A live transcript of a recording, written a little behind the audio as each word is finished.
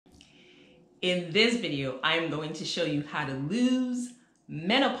In this video, I am going to show you how to lose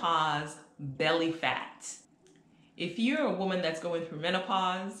menopause belly fat. If you're a woman that's going through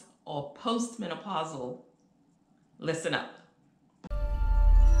menopause or postmenopausal, listen up.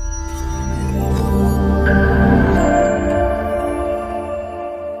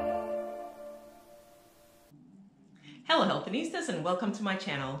 Hello Healthinistas, and welcome to my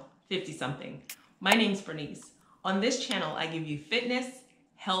channel, 50 something. My name's Bernice. On this channel, I give you fitness,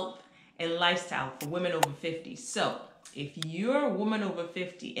 health, and lifestyle for women over 50. So if you're a woman over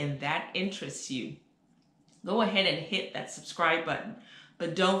 50 and that interests you, go ahead and hit that subscribe button,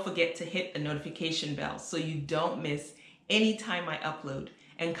 but don't forget to hit the notification bell so you don't miss any time I upload,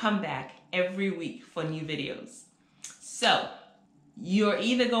 and come back every week for new videos. So you're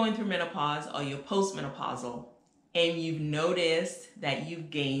either going through menopause or you're postmenopausal, and you've noticed that you've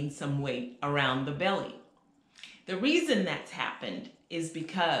gained some weight around the belly. The reason that's happened is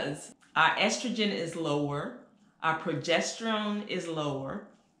because our estrogen is lower, our progesterone is lower.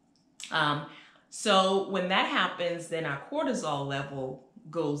 So when that happens, then our cortisol level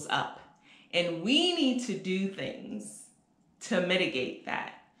goes up. And we need to do things to mitigate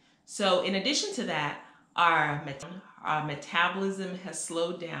that. So in addition to that, our metabolism has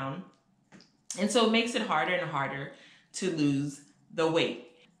slowed down. And so it makes it harder and harder to lose the weight.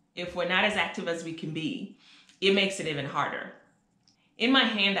 If we're not as active as we can be, it makes it even harder. In my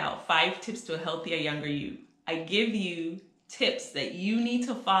handout, 5 Tips to a Healthier Younger You, I give you tips that you need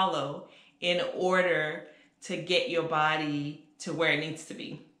to follow in order to get your body to where it needs to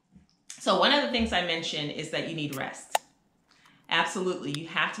be. So one of the things I mentioned is that you need rest. Absolutely, you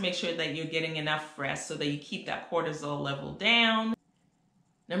have to make sure that you're getting enough rest so that you keep that cortisol level down.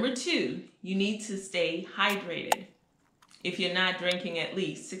 Number 2, you need to stay hydrated. If you're not drinking at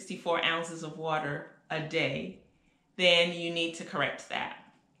least 64 ounces of water a day, then you need to correct that.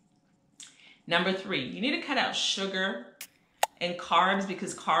 Number 3, you need to cut out sugar and carbs,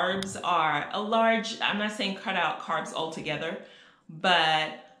 because carbs are I'm not saying cut out carbs altogether,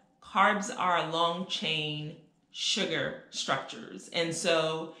 but carbs are long chain sugar structures. And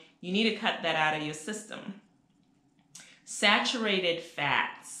so you need to cut that out of your system. Saturated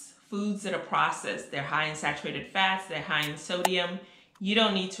fats, foods that are processed, they're high in saturated fats, they're high in sodium. You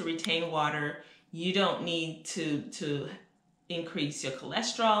don't need to retain water. You don't need to increase your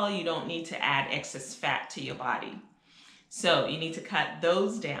cholesterol. You don't need to add excess fat to your body. So you need to cut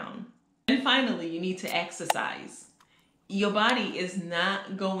those down. And finally, you need to exercise. Your body is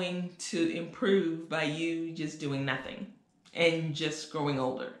not going to improve by you just doing nothing and just growing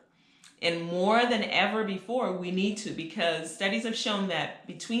older. And more than ever before, we need to, because studies have shown that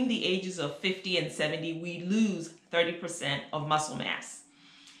between the ages of 50 and 70, we lose 30% of muscle mass.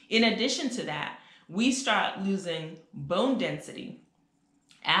 In addition to that, we start losing bone density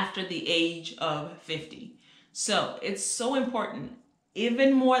after the age of 50. So it's so important,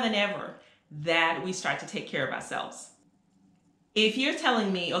 even more than ever, that we start to take care of ourselves. If you're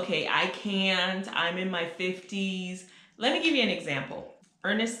telling me, okay, I can't, I'm in my 50s, let me give you an example.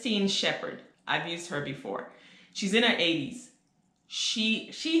 Ernestine Shepherd, I've used her before. She's in her 80s.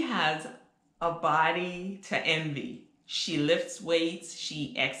 She has a body to envy. She lifts weights,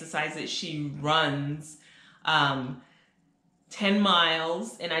 she exercises, she runs 10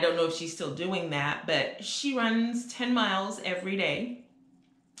 miles, and I don't know if she's still doing that, but she runs 10 miles every day.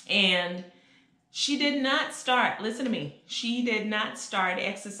 And she did not start, listen to me, she did not start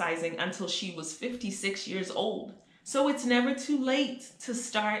exercising until she was 56 years old. So it's never too late to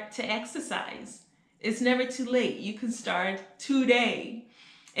start to exercise. It's never too late. You can start today.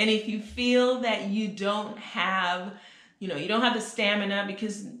 And if you feel that you don't have, you don't have the stamina,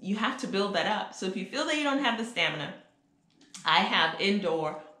 because you have to build that up. So if you feel that you don't have the stamina, I have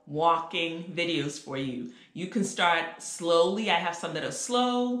indoor walking videos for you. You can start slowly. I have some that are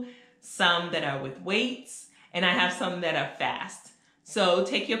slow, some that are with weights, and I have some that are fast. So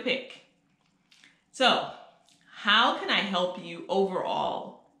take your pick. So how can I help you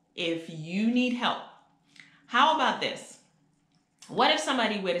overall if you need help? How about this? What if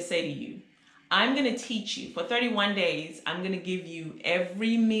somebody were to say to you, I'm going to teach you for 31 days, I'm going to give you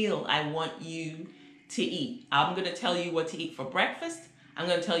every meal I want you to eat. I'm going to tell you what to eat for breakfast. I'm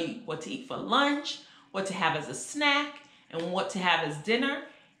going to tell you what to eat for lunch, what to have as a snack, and what to have as dinner.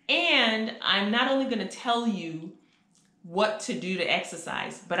 And I'm not only going to tell you what to do to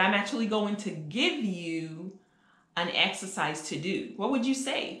exercise, but I'm actually going to give you an exercise to do. What would you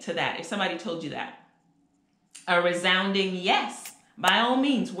say to that if somebody told you that? A resounding yes. By all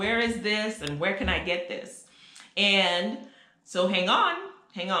means, where is this and where can I get this? And so hang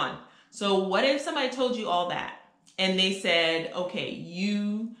on. So what if somebody told you all that and they said, okay,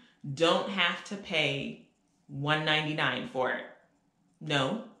 you don't have to pay $199 for it.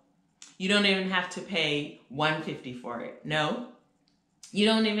 No. You don't even have to pay $150 for it. No. You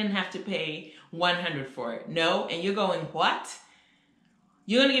don't even have to pay $100 for it. No. And you're going, what?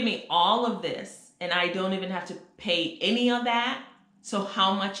 You're going to give me all of this and I don't even have to pay any of that? So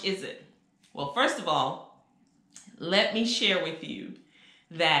how much is it? Well, first of all, let me share with you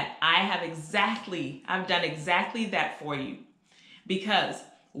that I've done exactly that for you. Because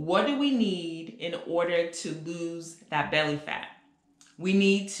what do we need in order to lose that belly fat? We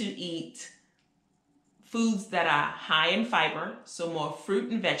need to eat foods that are high in fiber, so more fruit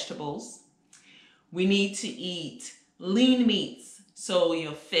and vegetables. We need to eat lean meats, so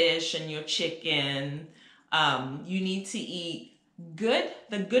your fish and your chicken. You need to eat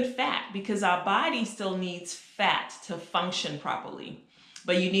the good fat, because our body still needs fat to function properly.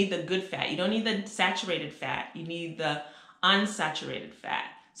 But you need the good fat. You don't need the saturated fat. You need the unsaturated fat.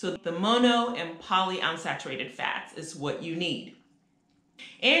 So the mono and polyunsaturated fats is what you need.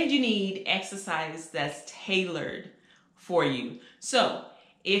 And you need exercise that's tailored for you. So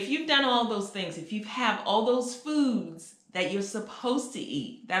if you've done all those things, if you have all those foods that you're supposed to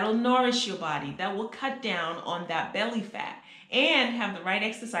eat, that'll nourish your body, that will cut down on that belly fat, and have the right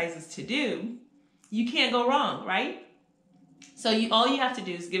exercises to do, you can't go wrong, right? So all you have to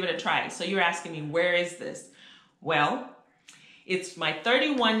do is give it a try. So you're asking me, where is this? Well, it's my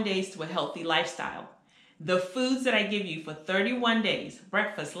 31 days to a healthy lifestyle. The foods that I give you for 31 days,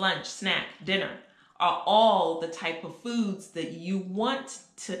 breakfast, lunch, snack, dinner, are all the type of foods that you want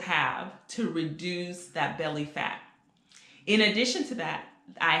to have to reduce that belly fat. In addition to that,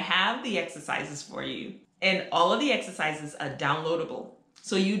 I have the exercises for you, and all of the exercises are downloadable.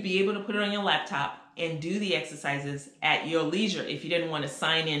 So you'd be able to put it on your laptop and do the exercises at your leisure if you didn't want to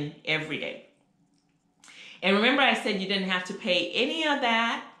sign in every day. And remember, I said you didn't have to pay any of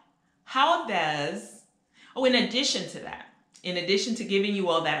that. How does, in addition to that, in addition to giving you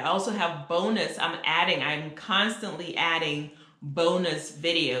all that, I also have bonus. I'm constantly adding bonus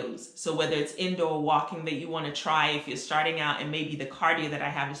videos. So whether it's indoor walking that you want to try, if you're starting out and maybe the cardio that I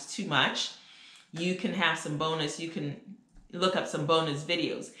have is too much, you can have some bonus. You can look up some bonus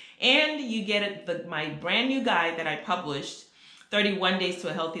videos. And you get my brand new guide that I published, 31 Days to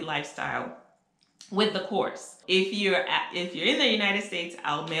a Healthy Lifestyle, with the course. If you're in the United States,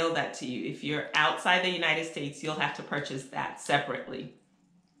 I'll mail that to you. If you're outside the United States, you'll have to purchase that separately.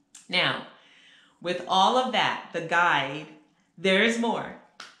 Now, with all of that, the guide, there is more.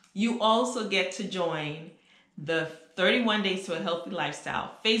 You also get to join the 31 Days to a Healthy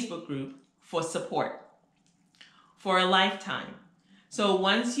Lifestyle Facebook group for support for a lifetime. So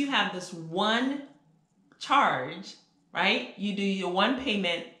once you have this one charge, right? You do your one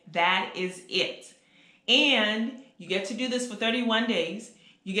payment, that is it. And you get to do this for 31 days.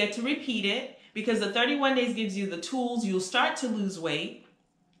 You get to repeat it because the 31 days gives you the tools. You'll start to lose weight,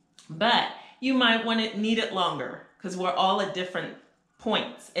 but you might need it longer because we're all at different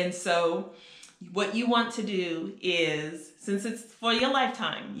points. And so what you want to do is, since it's for your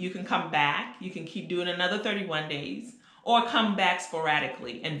lifetime, you can come back, you can keep doing another 31 days, or come back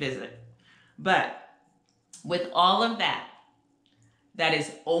sporadically and visit. But with all of that, that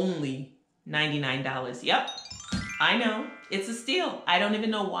is only $99. Yep, I know, it's a steal. I don't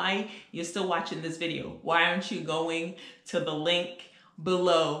even know why you're still watching this video. Why aren't you going to the link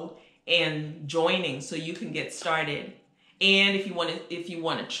below and joining so you can get started? And if you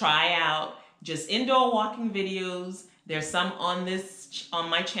want to try out just indoor walking videos, there's some on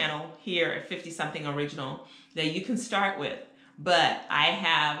my channel here at 50 something original that you can start with. But I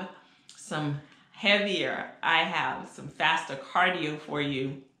have some heavier, I have some faster cardio for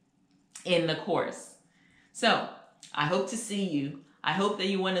you in the course. So I hope to see you. I hope that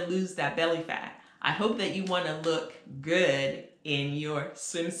you want to lose that belly fat. I hope that you want to look good in your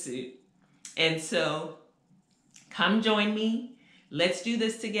swimsuit. And so come join me. Let's do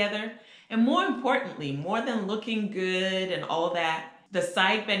this together. And more importantly, more than looking good and all that, the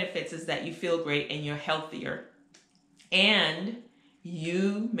side benefits is that you feel great and you're healthier. And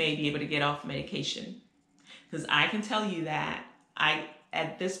you may be able to get off medication. Because I can tell you that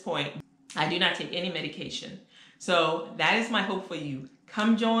at this point, I do not take any medication. So that is my hope for you.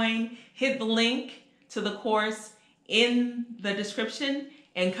 Come join, hit the link to the course in the description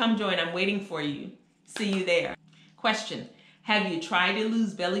and come join. I'm waiting for you. See you there. Question: have you tried to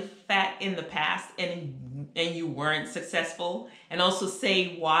lose belly fat in the past and you weren't successful? And also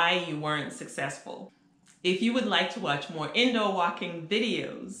say why you weren't successful. If you would like to watch more indoor walking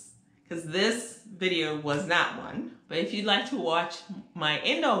videos, because this video was not one, but if you'd like to watch my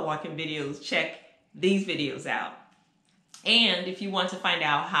indoor walking videos, check these videos out. And if you want to find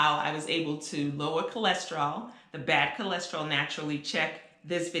out how I was able to lower cholesterol, the bad cholesterol naturally, check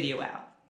this video out.